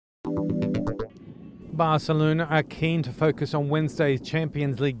Barcelona are keen to focus on Wednesday's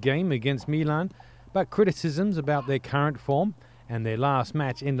Champions League game against Milan, but criticisms about their current form and their last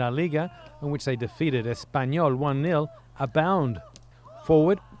match in La Liga, in which they defeated Espanyol 1-0, abound.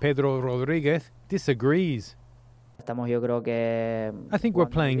 Forward Pedro Rodriguez disagrees. I think we're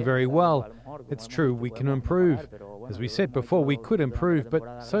playing very well. It's true we can improve. As we said before, we could improve,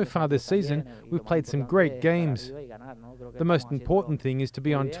 but so far this season we've played some great games. The most important thing is to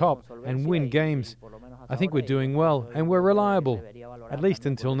be on top and win games. I think we're doing well and we're reliable, at least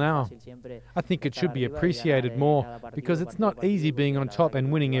until now. I think it should be appreciated more because it's not easy being on top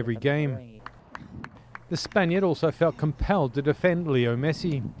and winning every game. The Spaniard also felt compelled to defend Leo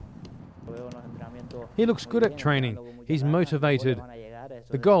Messi. He looks good at training. He's motivated.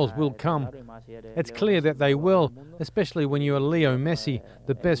 The goals will come. It's clear that they will, especially when you are Leo Messi,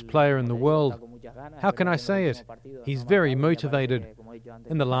 the best player in the world. How can I say it? He's very motivated.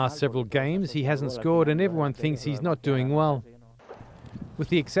 In the last several games, he hasn't scored and everyone thinks he's not doing well. With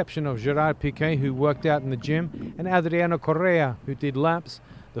the exception of Gerard Piqué, who worked out in the gym, and Adriano Correa, who did laps,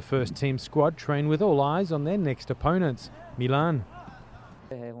 the first team squad trained with all eyes on their next opponents, Milan.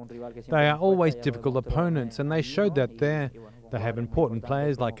 They are always difficult opponents, and they showed that there. They have important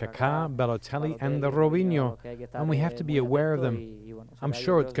players like Kaká, Balotelli and Robinho, and we have to be aware of them. I'm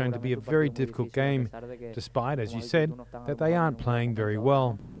sure it's going to be a very difficult game, despite, as you said, that they aren't playing very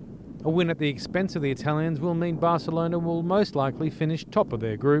well. A win at the expense of the Italians will mean Barcelona will most likely finish top of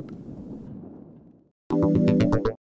their group.